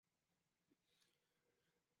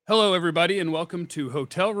Hello, everybody, and welcome to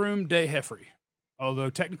Hotel Room Day Heffrey. Although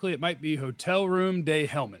technically it might be Hotel Room Day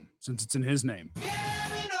Hellman, since it's in his name.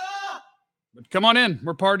 But come on in,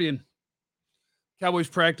 we're partying. Cowboys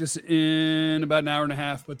practice in about an hour and a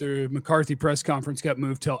half, but their McCarthy press conference got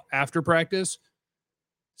moved till after practice.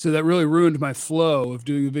 So that really ruined my flow of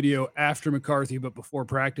doing a video after McCarthy, but before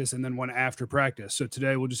practice, and then one after practice. So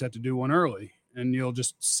today we'll just have to do one early, and you'll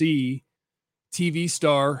just see TV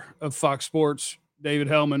star of Fox Sports, David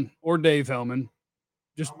Hellman or Dave Hellman.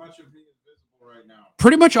 Just how much of me is visible right now?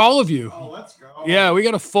 Pretty much all of you. Oh, let's go. Yeah, we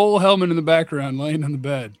got a full Hellman in the background laying on the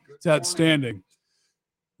bed. It's outstanding.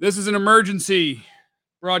 This is an emergency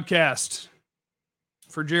broadcast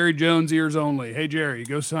for Jerry Jones ears only. Hey, Jerry,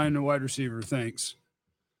 go sign a wide receiver. Thanks.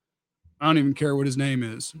 I don't even care what his name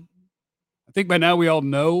is. I think by now we all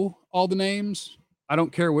know all the names. I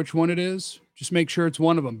don't care which one it is. Just make sure it's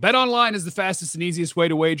one of them. BetOnline is the fastest and easiest way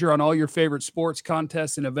to wager on all your favorite sports,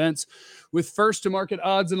 contests, and events with first-to-market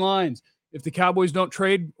odds and lines. If the Cowboys don't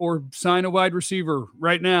trade or sign a wide receiver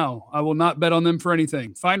right now, I will not bet on them for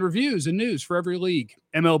anything. Find reviews and news for every league.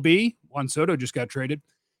 MLB, Juan Soto just got traded.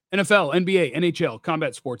 NFL, NBA, NHL,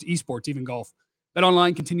 combat sports, esports, even golf.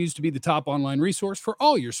 BetOnline continues to be the top online resource for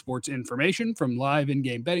all your sports information, from live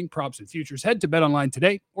in-game betting, props, and futures. Head to BetOnline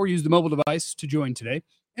today or use the mobile device to join today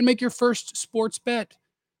and make your first sports bet.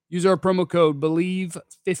 Use our promo code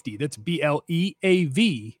BELIEVE50, that's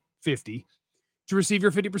BLEAV 50, to receive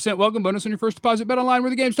your 50% welcome bonus on your first deposit. BetOnline, where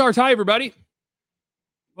the game starts. Hi, everybody.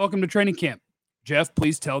 Welcome to training camp. Jeff,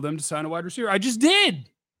 please tell them to sign a wide receiver. I just did.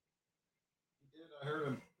 I heard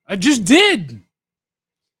him. I just did.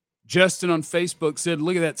 Justin on Facebook said,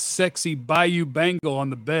 look at that sexy Bayou Bengal on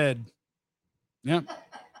the bed. Yeah.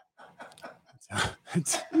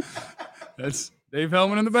 That's Dave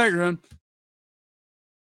Hellman in the background.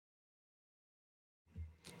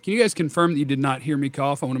 Can you guys confirm that you did not hear me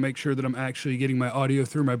cough? I want to make sure that I'm actually getting my audio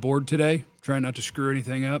through my board today. Trying not to screw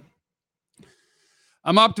anything up.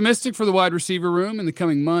 I'm optimistic for the wide receiver room in the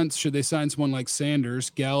coming months. Should they sign someone like Sanders,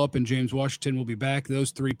 Gallup, and James Washington will be back. Those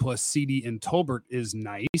three plus CD and Tolbert is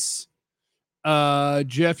nice.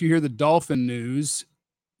 Jeff, you hear the Dolphin news?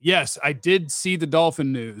 Yes, I did see the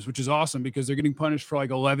Dolphin news, which is awesome because they're getting punished for like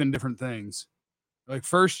 11 different things. Like,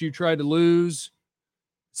 first, you tried to lose.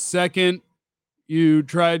 Second, you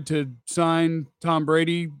tried to sign Tom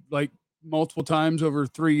Brady like multiple times over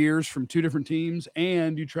 3 years from two different teams,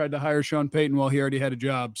 and you tried to hire Sean Payton while he already had a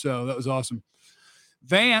job. So that was awesome.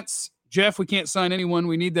 Vance, Jeff, we can't sign anyone.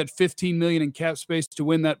 We need that $15 million in cap space to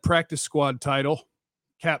win that practice squad title.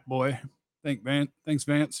 Cap boy. Thanks,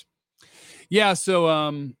 Vance. Yeah, so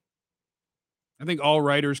I think all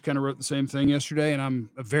writers kind of wrote the same thing yesterday, and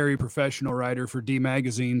I'm a very professional writer for D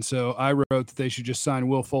Magazine, so I wrote that they should just sign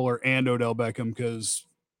Will Fuller and Odell Beckham because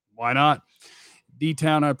why not?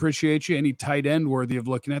 D-Town, I appreciate you. Any tight end worthy of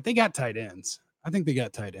looking at? They got tight ends. I think they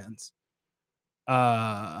got tight ends.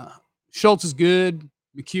 Schultz is good.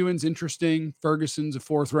 McEwen's interesting. Ferguson's a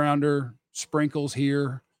fourth rounder. Sprinkles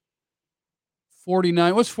here.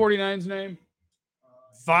 49. What's 49's name?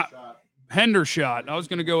 Hendershot. I was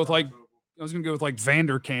going to go with like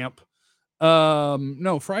Vanderkamp.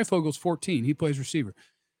 No, Fryfogel's 14. He plays receiver.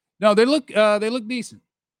 No, they look decent.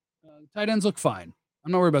 Tight ends look fine.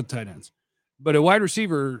 I'm not worried about the tight ends. But a wide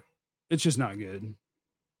receiver, it's just not good.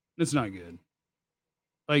 It's not good.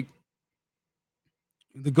 Like,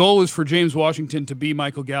 the goal is for James Washington to be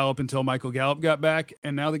Michael Gallup until Michael Gallup got back.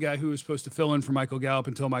 And now the guy who was supposed to fill in for Michael Gallup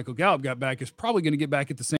until Michael Gallup got back is probably going to get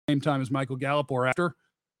back at the same time as Michael Gallup or after,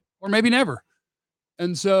 or maybe never.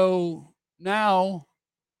 And so now,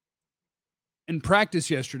 in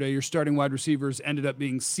practice yesterday, your starting wide receivers ended up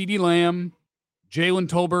being CeeDee Lamb, Jalen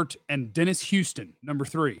Tolbert, and Dennis Houston, number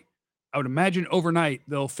 3. I would imagine overnight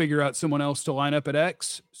they'll figure out someone else to line up at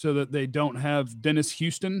X so that they don't have Dennis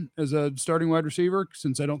Houston as a starting wide receiver,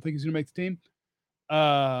 since I don't think he's going to make the team.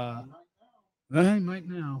 They might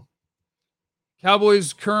now.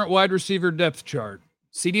 Cowboys' current wide receiver depth chart.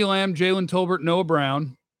 CeeDee Lamb, Jalen Tolbert, Noah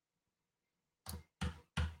Brown.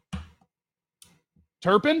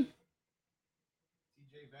 Turpin?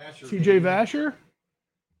 TJ Vasher?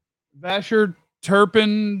 Vasher,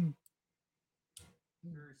 Turpin,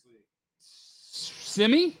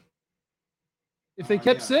 Simi? If they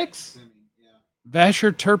kept 6? Simi, yeah.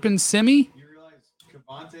 Vasher, Turpin, Simi? You realize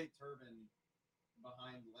Kevontae Turpin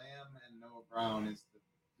behind Lamb and Noah Brown is the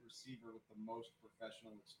receiver with the most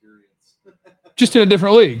professional experience. Just in a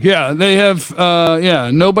different league. Yeah, they have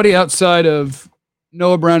nobody outside of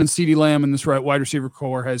Noah Brown and CeeDee Lamb in this wide receiver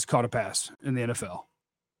core has caught a pass in the NFL.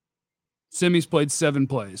 Simi's played 7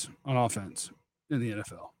 plays on offense in the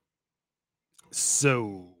NFL.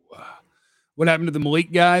 So, What happened to the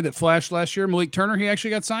Malik guy that flashed last year? Malik Turner, he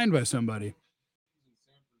actually got signed by somebody.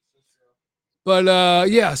 But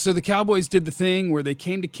yeah, so the Cowboys did the thing where they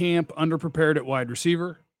came to camp underprepared at wide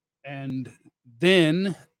receiver, and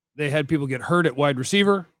then they had people get hurt at wide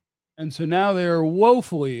receiver, and so now they are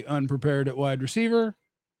woefully unprepared at wide receiver.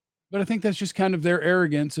 But I think that's just kind of their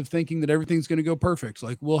arrogance of thinking that everything's going to go perfect.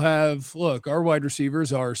 Like we'll have, look, our wide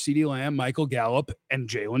receivers are CeeDee Lamb, Michael Gallup, and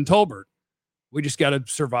Jalen Tolbert. We just got to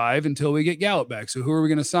survive until we get Gallup back. So who are we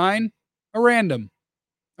going to sign? A random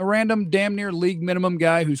damn near league minimum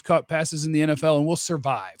guy who's caught passes in the NFL, and we'll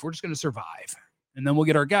survive. We're just going to survive. And then we'll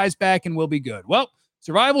get our guys back and we'll be good. Well,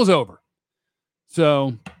 survival's over.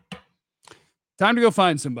 So time to go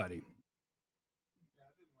find somebody.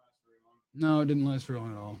 No, it didn't last very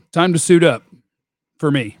long at all. Time to suit up for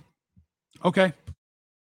me. Okay.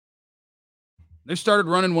 They started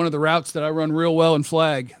running one of the routes that I run real well in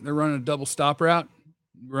flag. They're running a double stop route.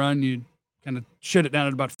 You kind of shut it down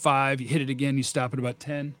at about 5. You hit it again. You stop at about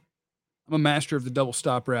 10. I'm a master of the double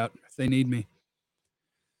stop route if they need me.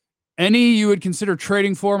 Any you would consider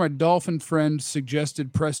trading for? My Dolphin friend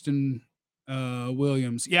suggested Preston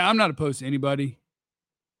Williams. Yeah, I'm not opposed to anybody.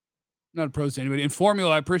 In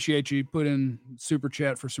Formula, I appreciate you put in super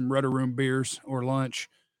chat for some Rudder Room beers or lunch.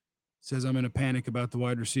 Says I'm in a panic about the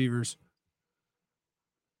wide receivers.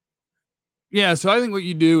 Yeah, so I think what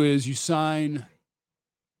you do is you sign.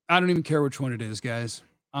 I don't even care which one it is, guys.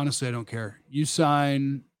 Honestly, I don't care. You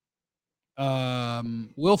sign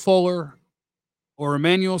Will Fuller or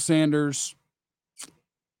Emmanuel Sanders.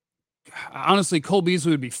 Honestly, Cole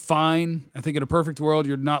Beasley would be fine. I think in a perfect world,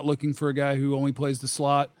 you're not looking for a guy who only plays the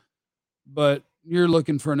slot, but you're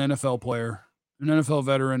looking for an NFL player, an NFL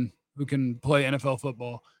veteran who can play NFL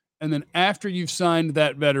football. And then after you've signed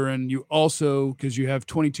that veteran, you also, because you have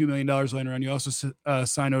 $22 million laying around, you also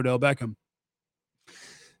sign Odell Beckham.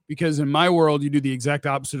 Because in my world, you do the exact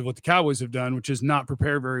opposite of what the Cowboys have done, which is not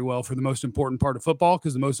prepare very well for the most important part of football,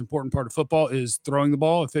 because the most important part of football is throwing the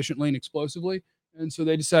ball efficiently and explosively. And so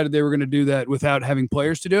they decided they were going to do that without having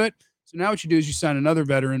players to do it. So now what you do is you sign another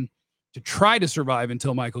veteran to try to survive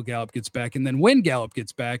until Michael Gallup gets back. And then when Gallup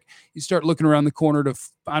gets back, you start looking around the corner to,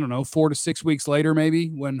 4 to 6 weeks later, maybe,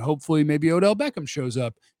 when hopefully maybe Odell Beckham shows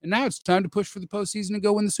up. And now it's time to push for the postseason and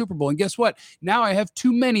go win the Super Bowl. And guess what? Now I have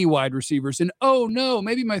too many wide receivers. And oh no,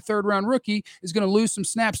 maybe my 3rd round rookie is going to lose some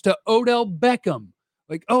snaps to Odell Beckham.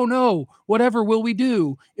 Like, oh no, whatever will we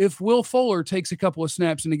do if Will Fuller takes a couple of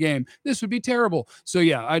snaps in a game? This would be terrible. So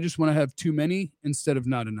yeah, I just want to have too many instead of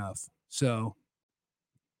not enough. So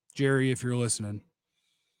Jerry, if you're listening,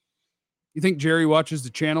 you think Jerry watches the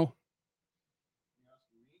channel?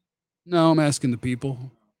 No, I'm asking the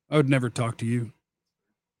people. I would never talk to you.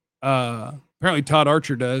 Apparently Todd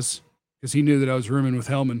Archer does, because he knew that I was rooming with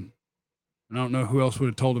Hellman. And I don't know who else would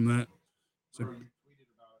have told him that. So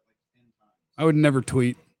I would never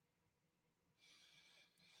tweet.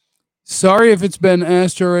 Sorry if it's been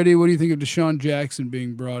asked already. What do you think of Deshaun Jackson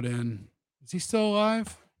being brought in? Is he still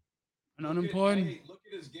alive and unemployed? Look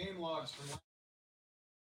at his game logs from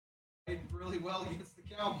played really well against the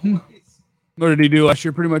Cowboys. What did he do last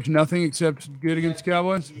year? Pretty much nothing except good against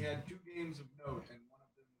Cowboys? He had 2 games of note, and one of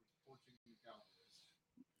them was coaching the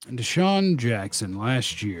Cowboys. And Deshaun Jackson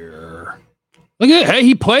last year. Look at that. Hey,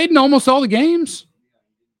 he played in almost all the games.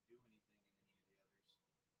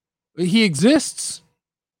 He exists.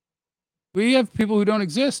 We have people who don't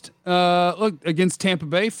exist. Look, against Tampa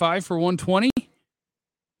Bay, 5 for 120.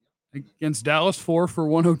 Against Dallas, 4 for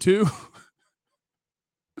 102.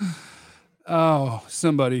 Oh,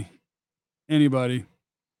 somebody. Anybody.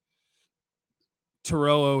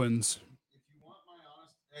 Terrell Owens. If you want my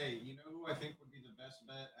honest, hey, you know who I think would be the best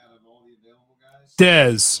bet out of all the available guys?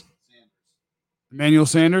 Sanders. Emmanuel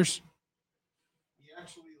Sanders? He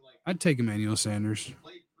actually, I'd take Emmanuel Sanders. He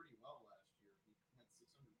played pretty well last year. He had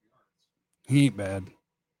 600 yards. He ain't bad.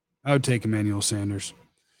 I would take Emmanuel Sanders.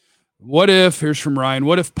 What if, here's from Ryan,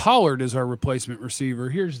 what if Pollard is our replacement receiver?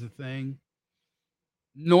 Here's the thing.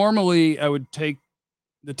 Normally, I would take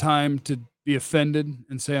the time to be offended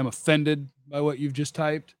and say I'm offended by what you've just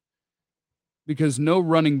typed, because no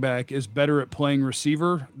running back is better at playing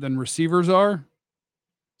receiver than receivers are.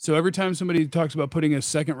 So every time somebody talks about putting a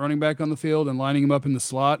second running back on the field and lining him up in the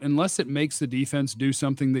slot, unless it makes the defense do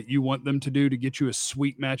something that you want them to do to get you a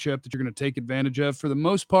sweet matchup that you're going to take advantage of, for the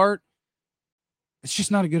most part, it's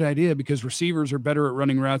just not a good idea, because receivers are better at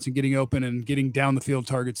running routes and getting open and getting down the field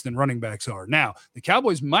targets than running backs are. Now, the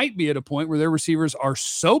Cowboys might be at a point where their receivers are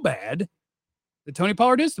so bad that Tony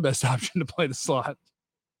Pollard is the best option to play the slot.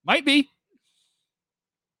 Might be.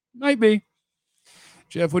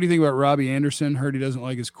 Jeff, what do you think about Robbie Anderson? Heard he doesn't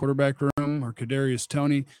like his quarterback room, or Kadarius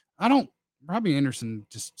Toney. I don't Robbie Anderson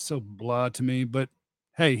just so blah to me, but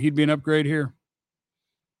hey, he'd be an upgrade here.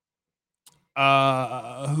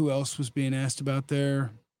 Who else was being asked about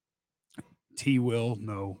there? T. Will,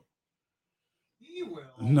 no. He will.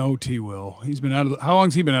 No T. Will. He's been out of how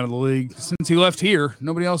long's he been out of the league? Since he left here.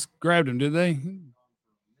 Nobody else grabbed him, did they?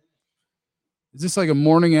 Is this like a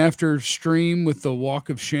morning after stream with the walk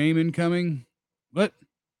of shame incoming? What?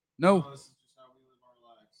 No. This is just how we live our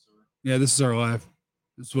lives, sir. Yeah, this is our life.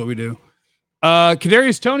 This is what we do.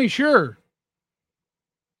 Kadarius Toney, sure.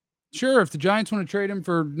 Sure, if the Giants want to trade him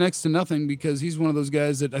for next to nothing, because he's one of those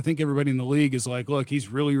guys that I think everybody in the league is like, look, he's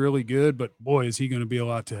really, really good, but boy, is he going to be a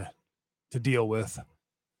lot to deal with.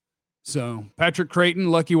 So Patrick Creighton,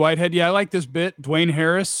 Lucky Whitehead. Yeah, I like this bit. Dwayne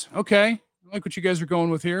Harris. Okay. I like what you guys are going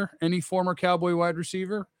with here. Any former Cowboy wide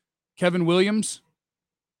receiver? Kevin Williams,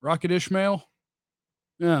 Rocket Ishmael.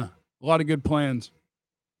 Yeah, a lot of good plans.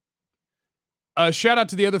 Shout out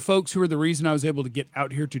to the other folks who are the reason I was able to get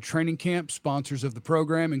out here to training camp, sponsors of the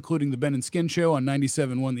program, including the Ben and Skin Show on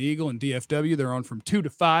 97.1 The Eagle and DFW. They're on from 2 to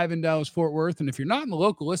 5 in Dallas-Fort Worth. And if you're not in the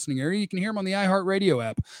local listening area, you can hear them on the iHeartRadio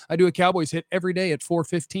app. I do a Cowboys hit every day at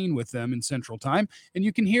 4:15 with them in Central Time, and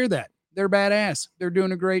you can hear that. They're badass. They're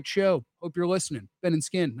doing a great show. Hope you're listening. Ben and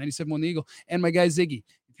Skin, 97.1 The Eagle, and my guy Ziggy.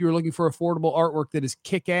 If you're looking for affordable artwork that is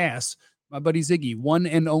kick-ass, my buddy Ziggy,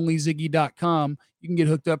 oneandonlyziggy.com. You can get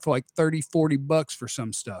hooked up for like $30-$40 for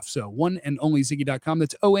some stuff. So oneandonlyziggy.com.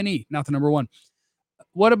 That's O-N-E, not the number one.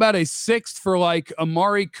 What about a sixth for like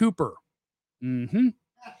Amari Cooper? Mm-hmm.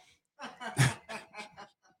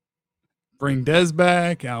 Bring Dez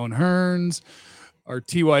back, Alan Hearns, or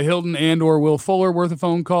T.Y. Hilton and or Will Fuller worth a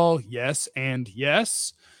phone call? Yes and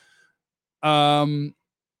yes. Gosh,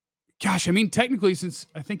 I mean, technically, since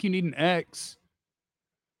I think you need an X,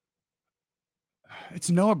 it's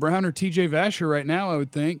Noah Brown or TJ Vasher right now, I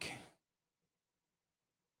would think.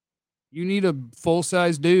 You need a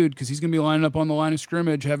full-size dude because he's going to be lining up on the line of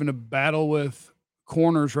scrimmage, having to battle with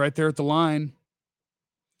corners right there at the line.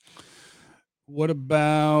 What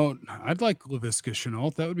about, I'd like Laviska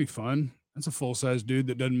Shenault. That would be fun. That's a full-size dude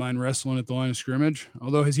that doesn't mind wrestling at the line of scrimmage.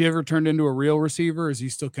 Although, has he ever turned into a real receiver, or is he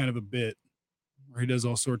still kind of a bit where he does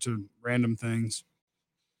all sorts of random things?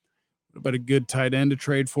 What about a good tight end to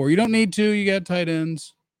trade for? You don't need to. You got tight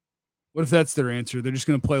ends. What if that's their answer? They're just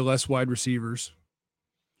going to play less wide receivers.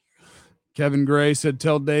 Kevin Gray said,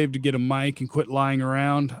 tell Dave to get a mic and quit lying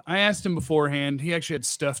around. I asked him beforehand. He actually had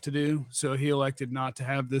stuff to do, so he elected not to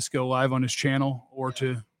have this go live on his channel or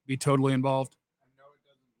to be totally involved. I know it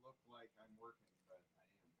doesn't look like I'm working, but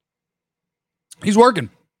I am. He's working.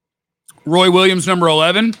 Roy Williams, number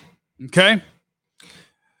 11. Okay.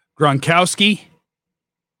 Gronkowski.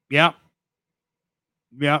 Yeah.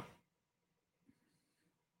 Yeah.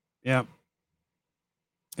 Yeah.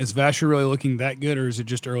 Is Vasher really looking that good, or is it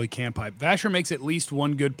just early camp hype? Vasher makes at least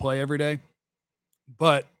one good play every day,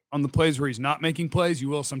 but on the plays where he's not making plays, you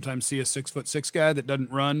will sometimes see a 6'6" guy that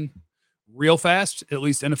doesn't run real fast, at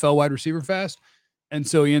least NFL wide receiver fast. And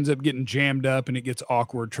so he ends up getting jammed up and it gets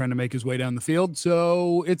awkward trying to make his way down the field.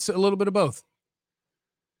 So it's a little bit of both.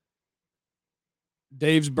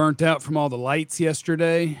 Dave's burnt out from all the lights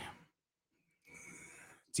yesterday.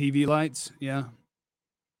 TV lights, yeah.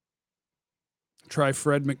 Try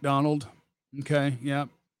Fred McDonald. Okay, yeah.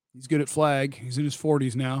 He's good at flag. He's in his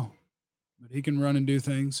 40s now, but he can run and do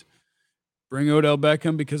things. Bring Odell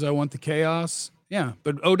Beckham because I want the chaos. Yeah,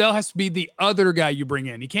 but Odell has to be the other guy you bring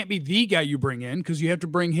in. He can't be the guy you bring in because you have to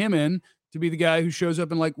bring him in to be the guy who shows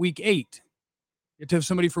up in like week 8. You have to have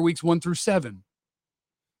somebody for weeks 1 through 7.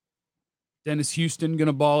 Dennis Houston going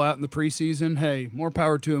to ball out in the preseason. Hey, more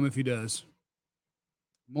power to him if he does.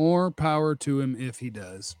 More power to him if he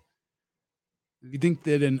does. If you think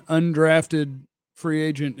that an undrafted free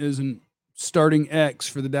agent isn't starting X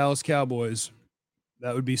for the Dallas Cowboys,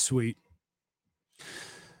 that would be sweet.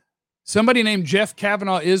 Somebody named Jeff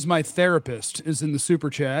Kavanaugh is my therapist is in the super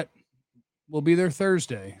chat. We'll be there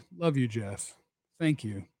Thursday. Love you, Jeff. Thank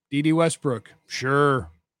you. D.D. Westbrook. Sure.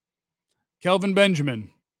 Kelvin Benjamin.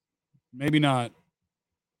 Maybe not.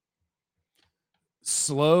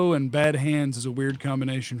 Slow and bad hands is a weird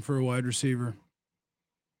combination for a wide receiver.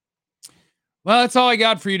 Well, that's all I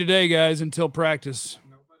got for you today, guys, until practice.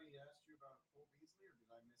 Nobody asked you about Cole Beasley, or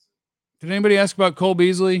did I miss it? Did anybody ask about Cole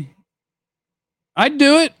Beasley? I'd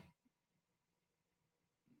do it.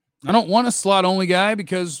 I don't want a slot-only guy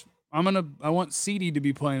because I want CeeDee to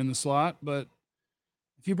be playing in the slot, but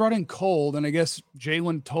if you brought in Cole, then I guess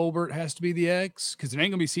Jalen Tolbert has to be the X because it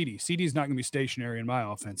ain't going to be CeeDee. CeeDee's not going to be stationary in my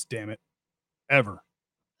offense, damn it. Ever.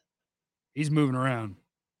 He's moving around.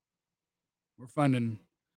 We're finding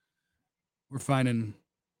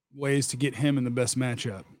ways to get him in the best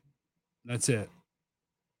matchup. That's it.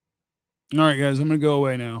 All right, guys, I'm going to go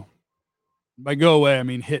away now. By go away, I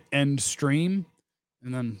mean hit end stream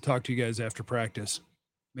and then talk to you guys after practice.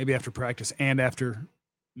 Maybe after practice and after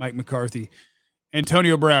Mike McCarthy.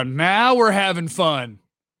 Antonio Brown. Now we're having fun.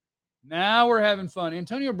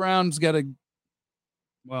 Antonio Brown's got a,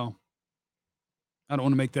 well, I don't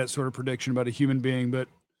want to make that sort of prediction about a human being, but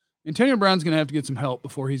Antonio Brown's going to have to get some help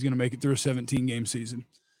before he's going to make it through a 17-game season.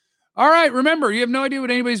 All right, remember, you have no idea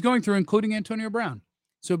what anybody's going through, including Antonio Brown.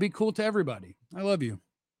 So be cool to everybody. I love you.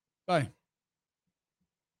 Bye.